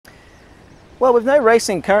Well, with no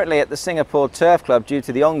racing currently at the Singapore Turf Club due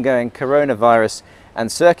to the ongoing coronavirus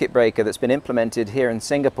and circuit breaker that's been implemented here in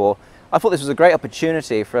Singapore, I thought this was a great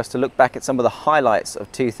opportunity for us to look back at some of the highlights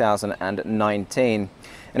of 2019.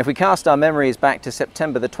 And if we cast our memories back to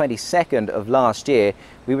September the 22nd of last year,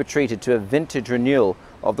 we were treated to a vintage renewal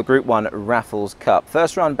of the Group 1 Raffles Cup.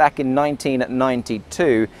 First run back in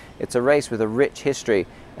 1992, it's a race with a rich history,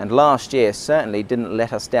 and last year certainly didn't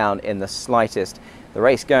let us down in the slightest. The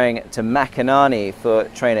race going to Makanani for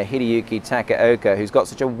trainer Hideyuki Takaoka, who's got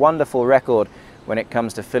such a wonderful record when it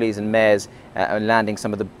comes to fillies and mares and landing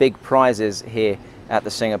some of the big prizes here at the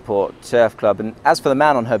Singapore Turf Club. And as for the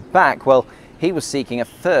man on her back, well, he was seeking a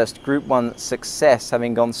first Group 1 success,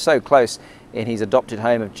 having gone so close in his adopted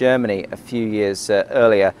home of Germany a few years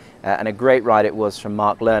earlier. And a great ride it was from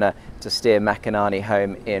Marc Lerner to steer Makanani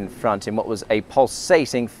home in front in what was a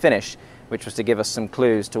pulsating finish, which was to give us some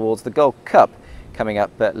clues towards the Gold Cup coming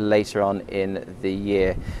up later on in the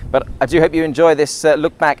year. But I do hope you enjoy this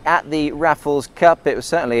look back at the Raffles Cup. It was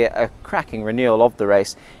certainly a cracking renewal of the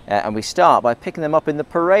race, and we start by picking them up in the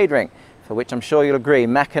parade ring, for which I'm sure you'll agree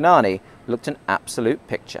Makanani looked an absolute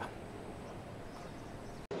picture.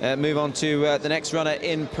 Move on to the next runner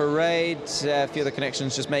in parade. A few of the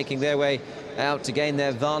connections just making their way out to gain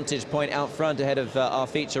their vantage point out front ahead of our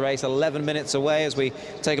feature race. 11 minutes away as we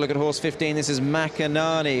take a look at horse 15. This is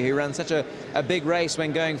Makanani, who ran such a big race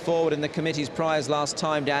when going forward in the committee's prize last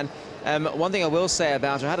time, Dan. One thing I will say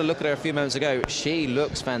about her, I had a look at her a few moments ago. She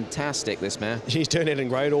looks fantastic, this mare. She's turned it in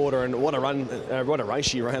great order, and what a run, what a race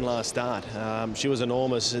she ran last start. She was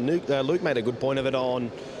enormous. And Luke made a good point of it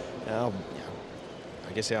on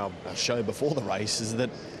I guess our show before the race, is that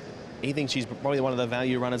he thinks she's probably one of the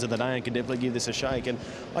value runners of the day and can definitely give this a shake. And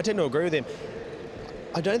I tend to agree with him.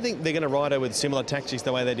 I don't think they're going to ride her with similar tactics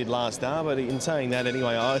the way they did last start, but in saying that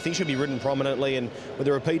anyway, I think she'll be ridden prominently, and with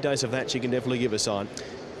a repeat dose of that, she can definitely give a sign.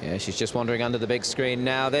 Yeah, she's just wandering under the big screen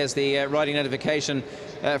now. There's the riding notification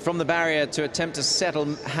from the barrier to attempt to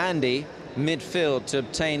settle handy midfield to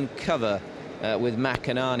obtain cover with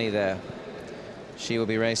Makanani there. She will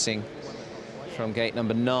be racing from gate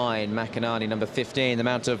number 9, Makanani number 15, the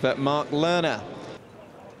mount of Marc Lerner.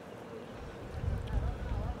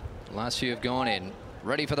 Last few have gone in,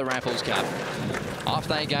 ready for the Raffles Cup. Off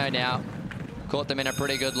they go now. Caught them in a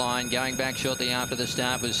pretty good line. Going back shortly after the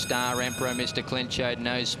start was Star Emperor. Mr. Clint showed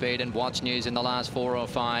no speed, and What's News in the last 4 or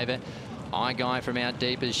 5. Eye Guy from out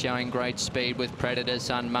deep is showing great speed with Predator,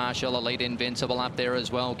 Sun Marshall, Elite Invincible up there as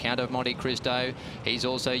well. Count of Monte Cristo, he's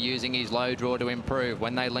also using his low draw to improve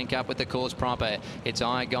when they link up with the course proper. It's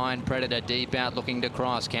Eye Guy and Predator deep out looking to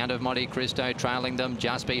cross. Count of Monte Cristo trailing them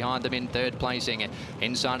just behind them in third placing.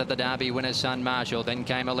 Inside of the Derby winner Sun Marshall, then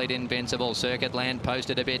came Elite Invincible. Circuit Land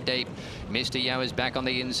posted a bit deep. Mr. Yo is back on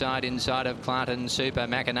the inside of Clarton Super.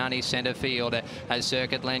 Makanani centre field as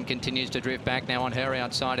Circuit Land continues to drift back now on her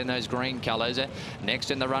outside in those green colours.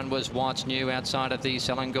 Next in the run was What's New outside of the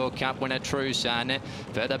Selangor Cup winner True Sun.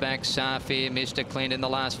 Further back Safir, Mr. Clint in the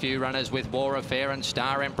last few runners with War Affair and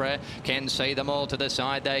Star Emperor. Can see them all. To the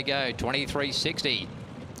side they go. 23.60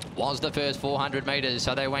 was the first 400 metres,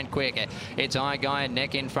 so they went quick. It's Eye Guy and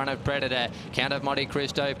neck in front of Predator. Count of Monte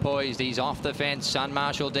Cristo poised. He's off the fence. Sun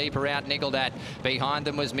Marshall deeper out, nickled at. Behind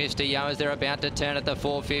them was Mr. Yo as they're about to turn at the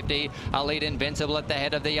 450. Elite Invincible at the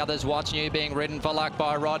head of the others. What's New being ridden for luck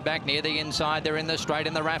by Rod back near the inside. They're in the straight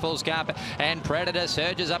in the Raffles Cup, and Predator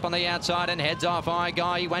surges up on the outside and heads off Eye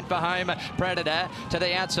Guy. He went for home. Predator to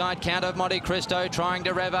the outside. Count of Monte Cristo trying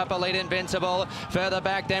to rev up Elite Invincible. Further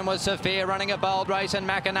back then was Sophia running a bold race, and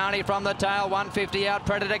Makanani from the tail. 150 out.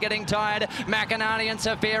 Predator getting tired. Makanani and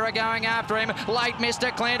Sophia are going after him. Late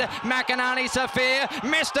Mr. Clint. Makanani, Sophia.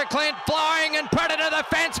 Mr. Clint flying, and Predator the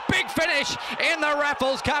fence. Big finish in the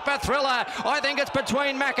Raffles Cup. A thriller. I think it's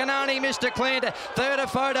between Makanani, Mr. Clint. Third a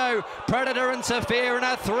photo. Predator and Sophia, and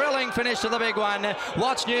a thrilling finish to the big one.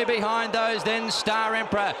 What's New behind those? Then Star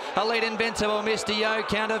Emperor. Elite Invincible. Mr. Yo.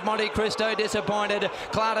 Count of Monte Cristo disappointed.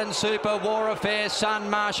 Clarton Super. War Affair. Sun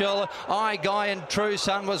Marshall. Eye Guy and True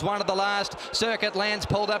Sun was one of the last. Circuit Lands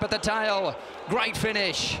pulled up at the tail. Great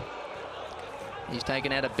finish. He's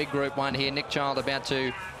taken out a big Group 1 here. Nick Child about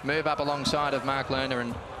to move up alongside of Marc Lerner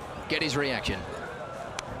and get his reaction.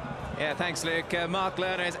 Yeah, thanks, Luke. Marc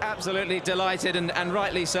Lerner is absolutely delighted, and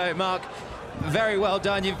rightly so. Mark, very well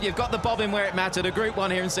done. You've got the bobbin where it mattered, a Group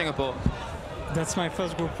 1 here in Singapore. That's my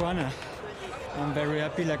first Group 1. I'm very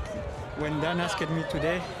happy. Like when Dan asked me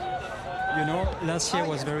today, you know, last year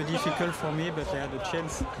was very difficult for me, but I had a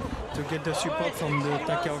chance to get the support from the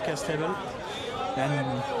Takaoka stable, and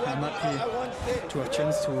I'm happy to have a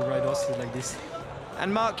chance to ride horses like this.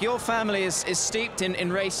 And Mark, your family is steeped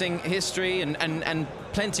in racing history and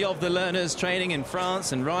plenty of the Lerners training in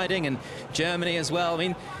France and riding and Germany as well. I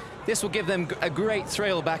mean, this will give them a great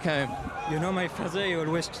thrill back home. You know, my father, he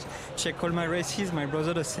always check all my races, my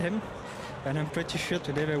brother the same, and I'm pretty sure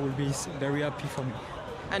today they will be very happy for me.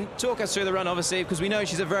 And talk us through the run, obviously, because we know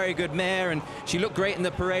she's a very good mare and she looked great in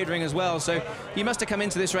the parade ring as well. So you must have come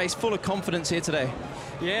into this race full of confidence here today.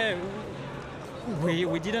 Yeah,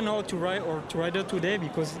 we didn't know how to ride her today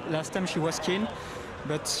because last time she was keen,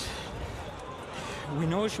 but we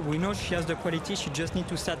know she has the quality. She just needs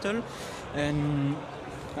to settle, and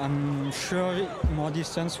I'm sure more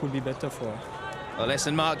distance will be better for her. Well,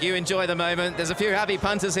 listen, Marc, you enjoy the moment. There's a few happy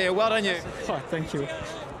punters here. Well done, you. Oh, thank you.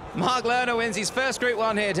 Marc Lerner wins his first Group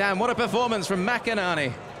 1 here, Dan. What a performance from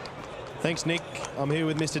Makanani. Thanks, Nick. I'm here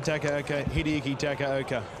with Mr. Takaoka, Hideyuki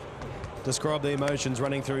Takaoka. Describe the emotions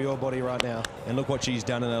running through your body right now. And look what she's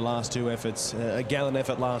done in her last two efforts. A gallant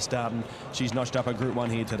effort last start, and she's notched up a Group 1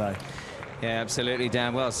 here today. Yeah, absolutely,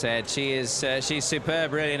 Dan. Well said. She's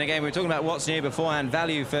superb, really. And again, we were talking about what's new beforehand.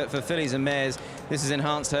 Value for fillies and mares. This has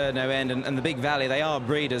enhanced her no end. And the Big Valley, they are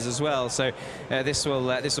breeders as well. So this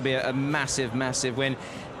will be a massive, massive win.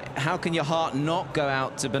 How can your heart not go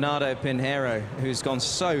out to Bernardo Pinheiro, who's gone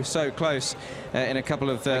so close in a couple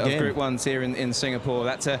of Group 1s here in Singapore?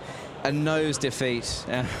 That's a nose defeat.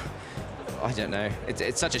 I don't know.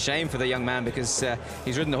 It's such a shame for the young man because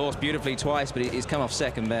he's ridden the horse beautifully twice, but he's come off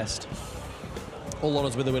second best. All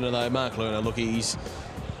honours with the winner, though, Marc Lerner. Look, he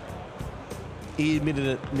admitted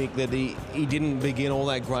it, Nick, that he didn't begin all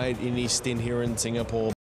that great in his stint here in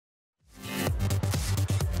Singapore.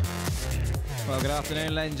 Well, good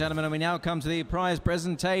afternoon, ladies and gentlemen, and we now come to the prize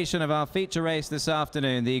presentation of our feature race this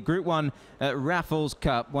afternoon, the Group 1 Raffles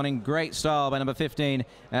Cup, won in great style by number 15,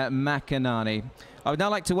 Makanani. I would now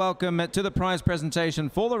like to welcome to the prize presentation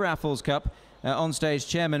for the Raffles Cup on stage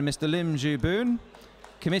chairman Mr. Lim Ju Boon,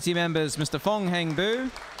 committee members Mr. Fong Heng Bu,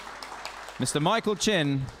 Mr. Michael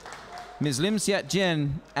Chin, Ms. Lim Siat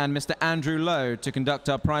Jin, and Mr. Andrew Lowe to conduct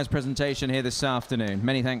our prize presentation here this afternoon.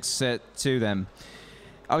 Many thanks to them.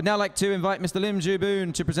 I would now like to invite Mr. Lim Ju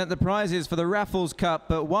Boon to present the prizes for the Raffles Cup,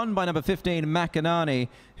 won by number 15, Makanani,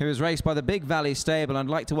 who is raced by the Big Valley stable. I'd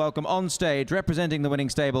like to welcome on stage, representing the winning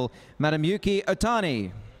stable, Madam Yuki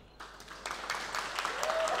Otani.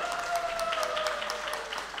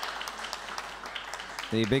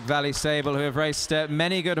 The Big Valley stable, who have raced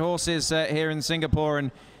many good horses here in Singapore, and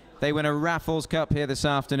they win a Raffles Cup here this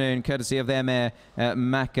afternoon, courtesy of their mare,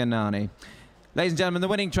 Makanani. Ladies and gentlemen, the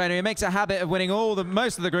winning trainer, he makes a habit of winning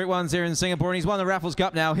most of the Group 1s here in Singapore, and he's won the Raffles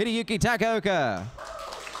Cup now, Hideyuki Takaoka.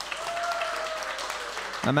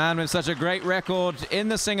 A man with such a great record in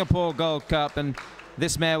the Singapore Gold Cup, and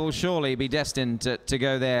this mare will surely be destined to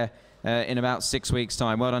go there in about 6 weeks'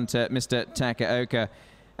 time. Well done to Mr. Takaoka.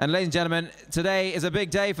 And ladies and gentlemen, today is a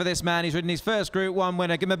big day for this man. He's ridden his first Group 1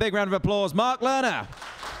 winner. Give him a big round of applause, Marc Lerner.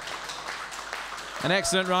 An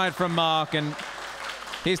excellent ride from Marc, and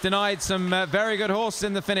he's denied some very good horses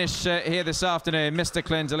in the finish here this afternoon. Mr.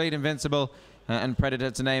 Clint, Elite Invincible, and Predator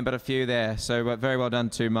to name but a few there. So very well done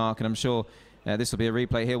to Marc, and I'm sure this will be a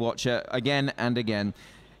replay he'll watch again and again.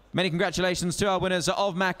 Many congratulations to our winners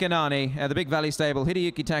of Makanani, the Big Valley stable,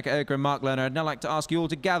 Hideyuki Takaoka and Marc Lerner. I'd now like to ask you all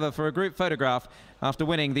to gather for a group photograph after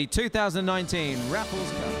winning the 2019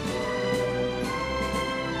 Raffles Cup.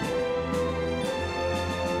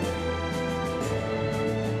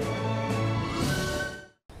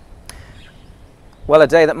 Well, a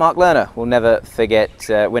day that Marc Lerner will never forget,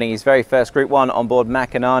 winning his very first Group 1 on board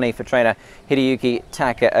Makanani for trainer Hideyuki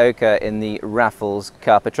Takaoka in the Raffles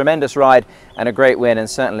Cup. A tremendous ride and a great win, and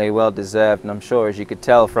certainly well deserved. And I'm sure, as you could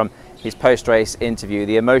tell from his post-race interview,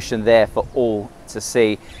 the emotion there for all to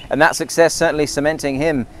see. And that success certainly cementing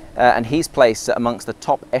him and his place amongst the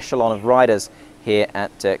top echelon of riders here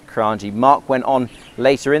at Kranji. Marc went on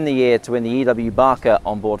later in the year to win the E.W. Barker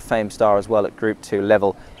on board Fame Star as well at Group 2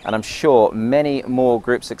 level, and I'm sure many more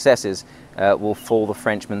group successes will fall the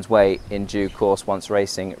Frenchman's way in due course once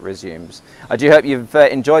racing resumes. I do hope you've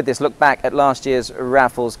enjoyed this look back at last year's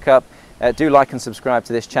Raffles Cup. Do like and subscribe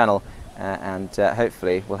to this channel, and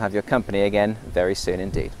hopefully we'll have your company again very soon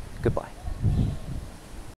indeed. Goodbye.